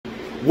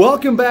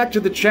Welcome back to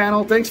the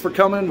channel. Thanks for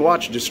coming to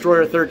watch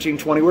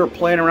Destroyer1320. We're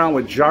playing around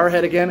with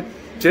Jarhead again.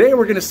 Today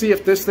we're going to see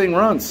if this thing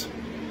runs.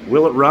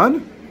 Will it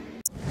run?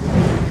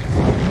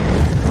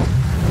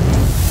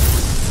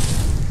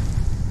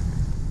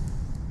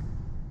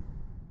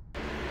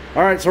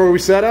 Alright, so are we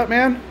set up,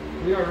 man?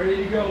 We are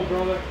ready to go,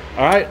 brother.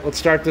 Alright, let's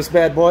start this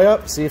bad boy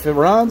up, see if it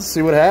runs,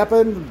 see what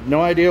happened.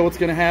 No idea what's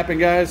going to happen,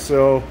 guys,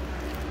 so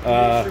Make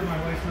sure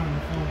my wife's not on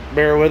the phone.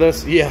 Bear with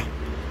us. Yeah.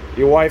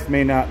 Your wife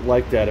may not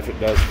like that if it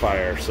does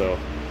fire, so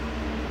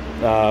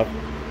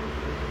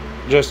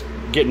just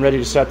getting ready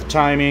to set the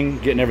timing,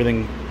 getting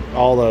everything,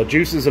 all the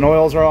juices and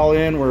oils are all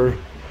in. We're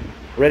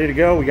ready to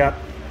go. We got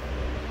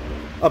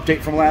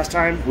update from last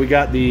time. We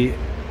got the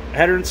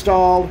header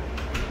installed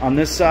on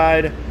this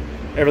side.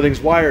 Everything's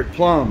wired,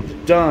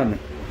 plumbed, done.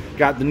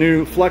 Got the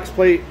new flex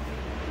plate.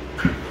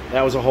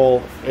 That was a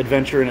whole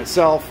adventure in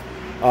itself.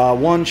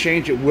 One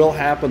change that will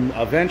happen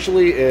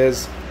eventually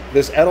is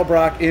this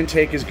Edelbrock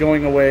intake is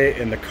going away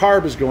and the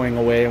carb is going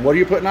away. And what are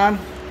you putting on?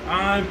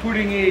 I'm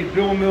putting a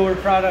Bill Miller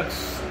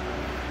Products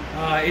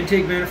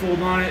intake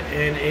manifold on it,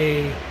 and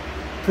a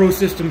Pro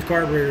Systems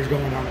carburetor is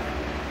going on it.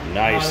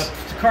 Nice.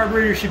 The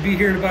carburetor should be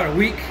here in about a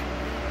week.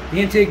 The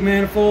intake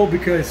manifold,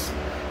 because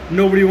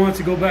nobody wants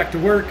to go back to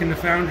work and the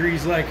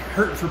foundry's like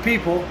hurting for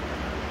people.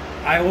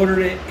 I ordered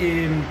it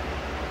in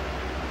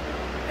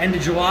end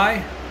of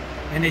July,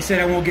 and they said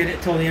I won't get it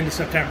till the end of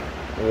September.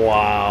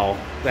 Wow,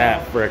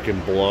 that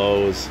frickin'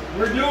 blows.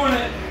 We're doing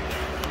it.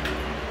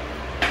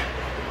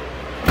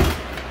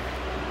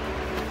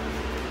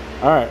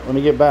 All right, let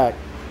me get back.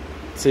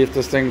 See if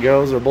this thing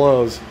goes or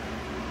blows.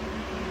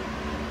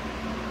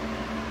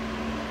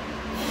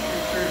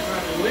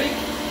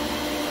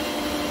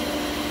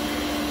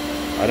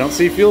 I don't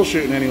see fuel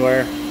shooting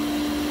anywhere. So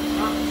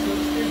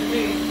it's good to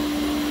me.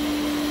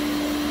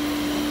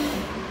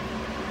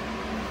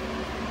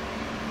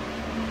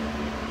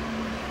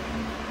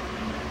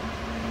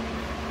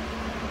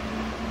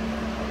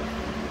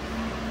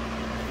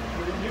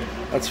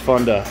 That's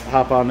fun to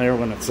hop on there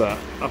when it's up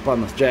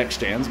on the jack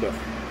stands, but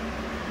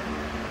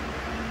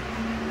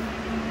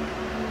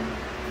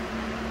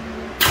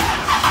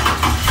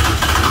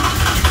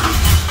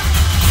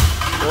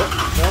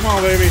oh, come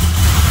on, baby.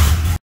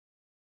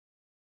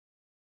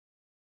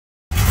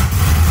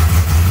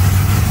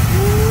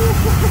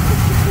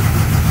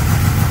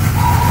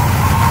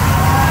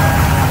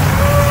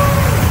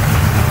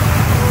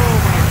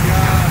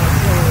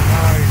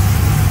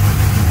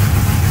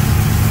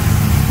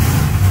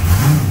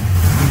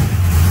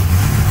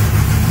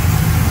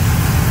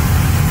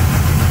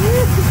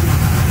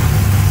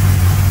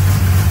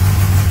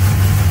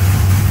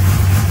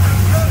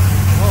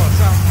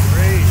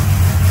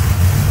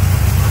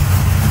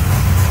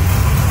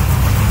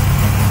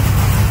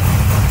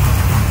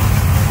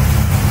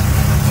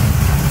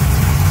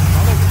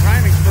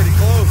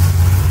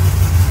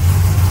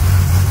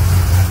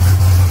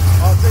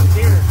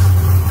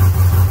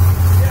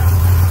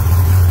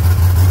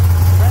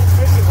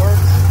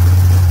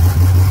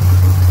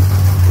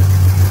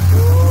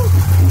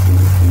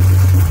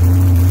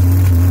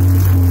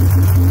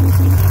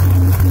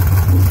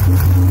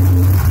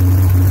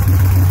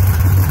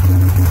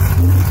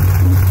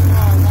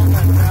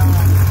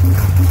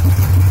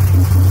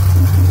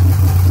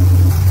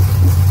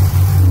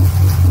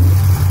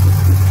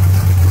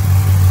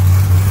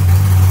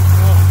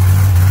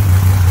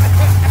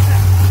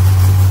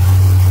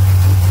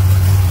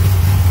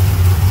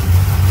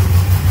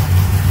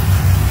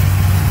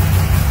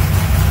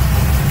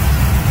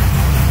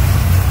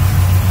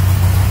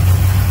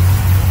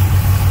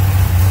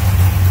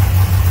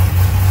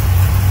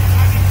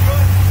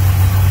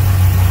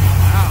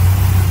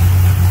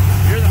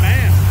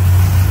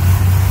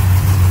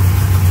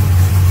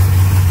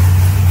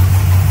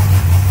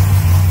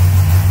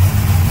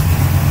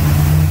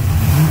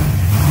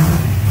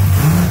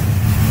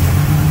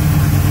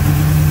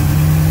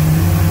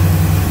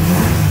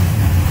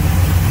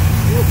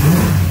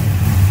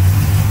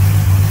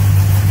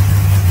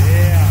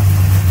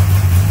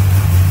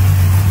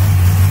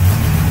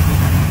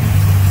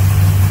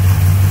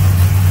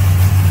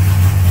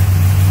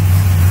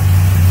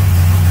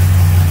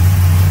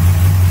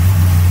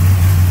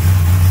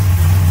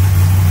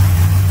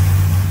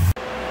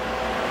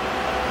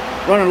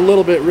 Running a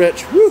little bit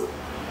rich. Woo!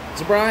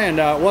 So Brian,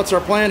 what's our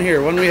plan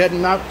here? When are we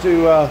heading out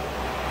to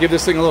give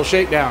this thing a little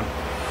shakedown?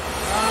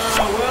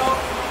 Well,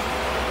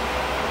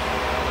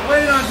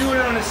 planning on doing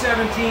it on the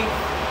 17th.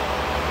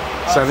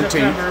 17th.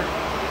 September.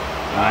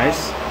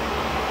 Nice.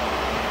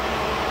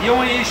 The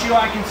only issue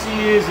I can see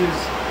is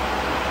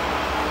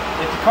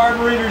if the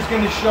carburetor is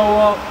going to show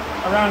up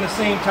around the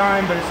same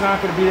time, but it's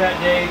not going to be that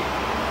day.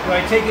 Do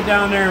I take it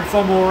down there and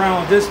fumble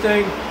around with this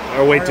thing?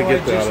 Or wait to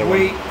get the other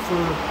one? Just wait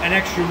for an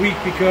extra week,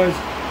 because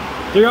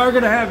they are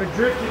going to have a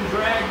drift and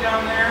drag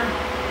down there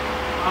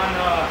on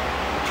the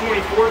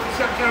 24th of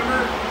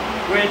September,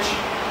 which,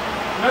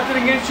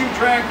 nothing against you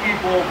drag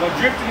people, but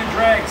drifting and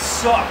drag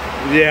suck.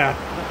 Yeah.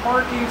 The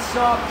parking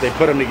sucks. They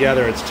put them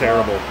together, it's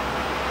terrible.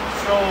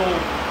 So,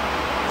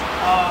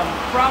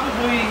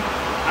 probably,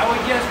 I would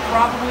guess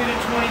probably the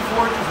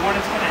 24th is when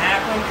it's going to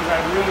happen, because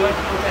I'd really like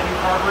to put that new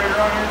carburetor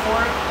on here for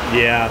it.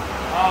 Yeah.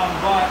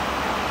 But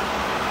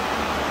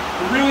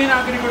we're really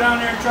not going to go down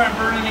there and try and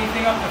burn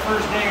anything up the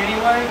first day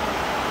anyway.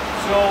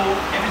 So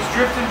if it's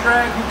drift and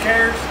drag, who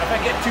cares? If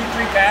I get 2-3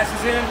 passes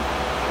in,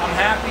 I'm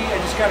happy. I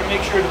just got to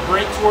make sure the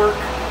brakes work,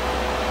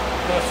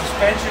 the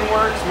suspension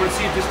works. I want to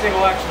see if this thing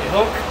will actually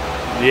hook.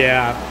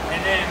 Yeah.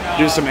 And then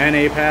do some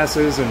NA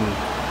passes and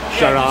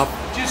shut off.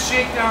 Just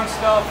shake down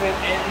stuff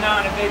and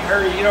not in a big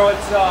hurry. You know,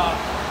 it's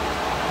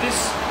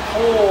this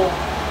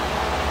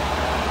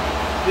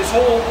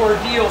whole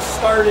ordeal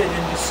started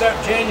in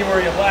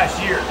January of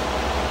last year.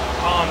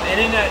 And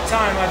in that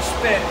time, I've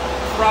spent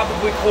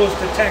probably close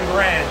to 10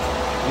 grand.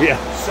 Yeah.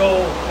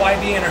 So why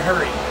be in a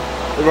hurry?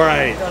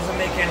 Right. It doesn't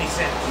make any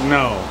sense.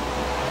 No.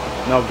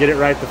 No, get it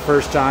right the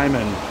first time.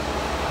 And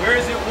there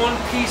isn't one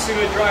piece of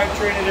the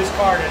drivetrain of this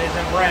car that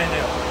isn't brand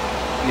new.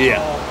 Yeah.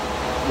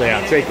 So,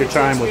 yeah, take your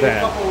time with that.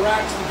 A couple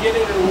racks to get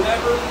it or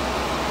whatever,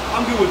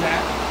 I'm good with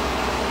that.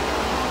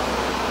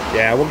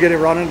 Yeah, we'll get it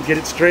running, get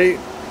it straight,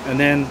 and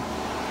then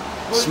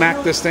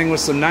smack this thing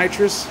with some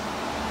nitrous.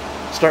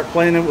 Start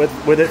playing it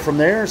with it from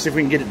there. See if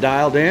we can get it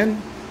dialed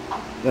in.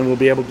 Then we'll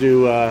be able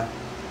to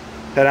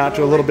head out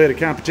to a little bit of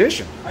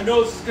competition. I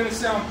know this is going to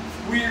sound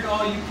weird to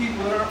all you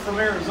people that aren't from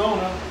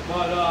Arizona,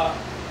 but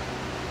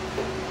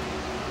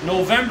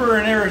November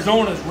in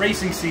Arizona is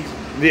racing season.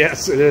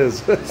 Yes, it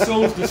is.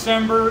 So is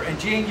December and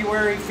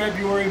January,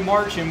 February,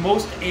 March, and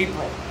most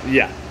April.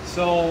 Yeah.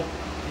 So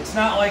it's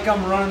not like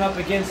I'm running up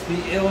against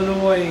the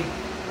Illinois.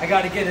 I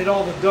got to get it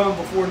all done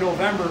before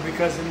November,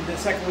 because in the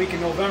second week in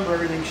November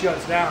everything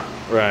shuts down.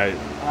 Right.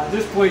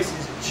 This place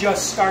is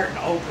just starting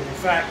to open. In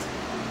fact,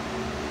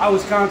 I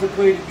was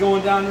contemplating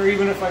going down there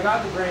even if I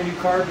got the brand new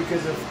car,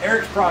 because if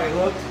Eric's probably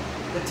looked,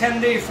 the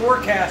 10-day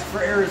forecast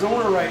for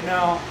Arizona right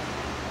now,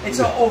 it's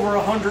over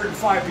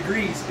 105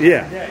 degrees.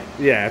 Yeah.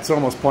 Yeah, it's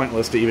almost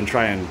pointless to even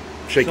try and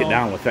shake it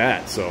down with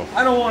that. So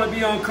I don't want to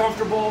be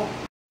uncomfortable.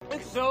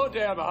 It's so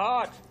damn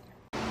hot.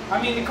 I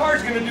mean, the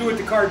car's going to do what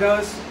the car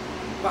does,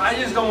 but I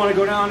just don't want to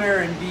go down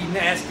there and be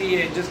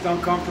nasty and just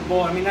uncomfortable.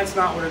 I mean, that's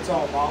not what it's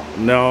all about.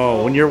 No,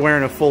 so, when you're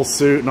wearing a full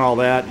suit and all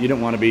that, you don't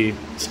want to be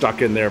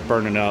stuck in there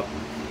burning up.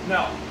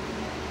 No.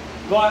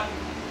 But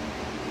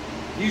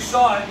you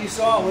saw it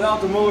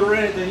without the motor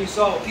in it, then you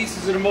saw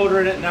pieces of the motor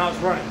in it, and now it's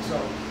running.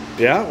 So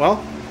yeah,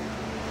 well,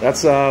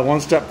 that's one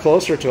step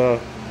closer to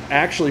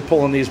actually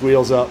pulling these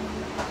wheels up.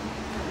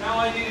 Now all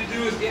I need to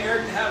do is get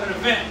Eric to have an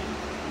event.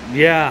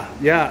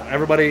 Yeah,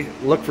 everybody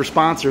look for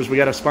sponsors. We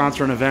got to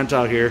sponsor an event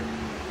out here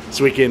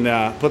so we can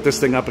put this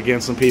thing up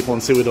against some people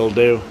and see what it'll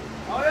do.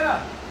 Oh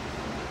yeah,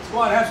 let's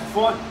go out and have some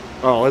fun.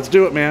 Oh, let's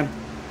do it, man.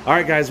 All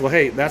right, guys, well,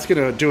 hey, that's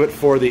going to do it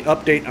for the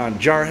update on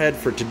Jarhead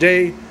for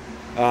today.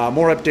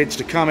 More updates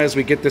to come as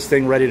we get this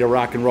thing ready to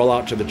rock and roll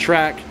out to the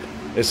track.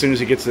 As soon as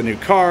he gets the new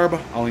carb,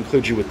 I'll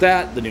include you with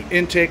that. The new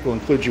intake will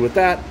include you with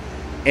that.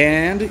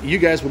 And you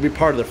guys will be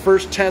part of the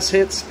first test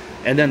hits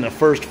and then the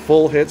first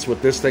full hits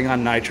with this thing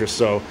on nitrous.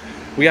 So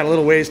we got a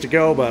little ways to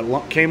go,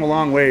 but came a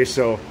long way.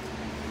 So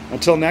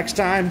until next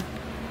time,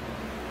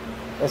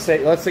 let's say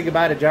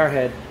goodbye to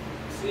Jarhead.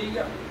 See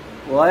ya.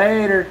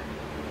 Later.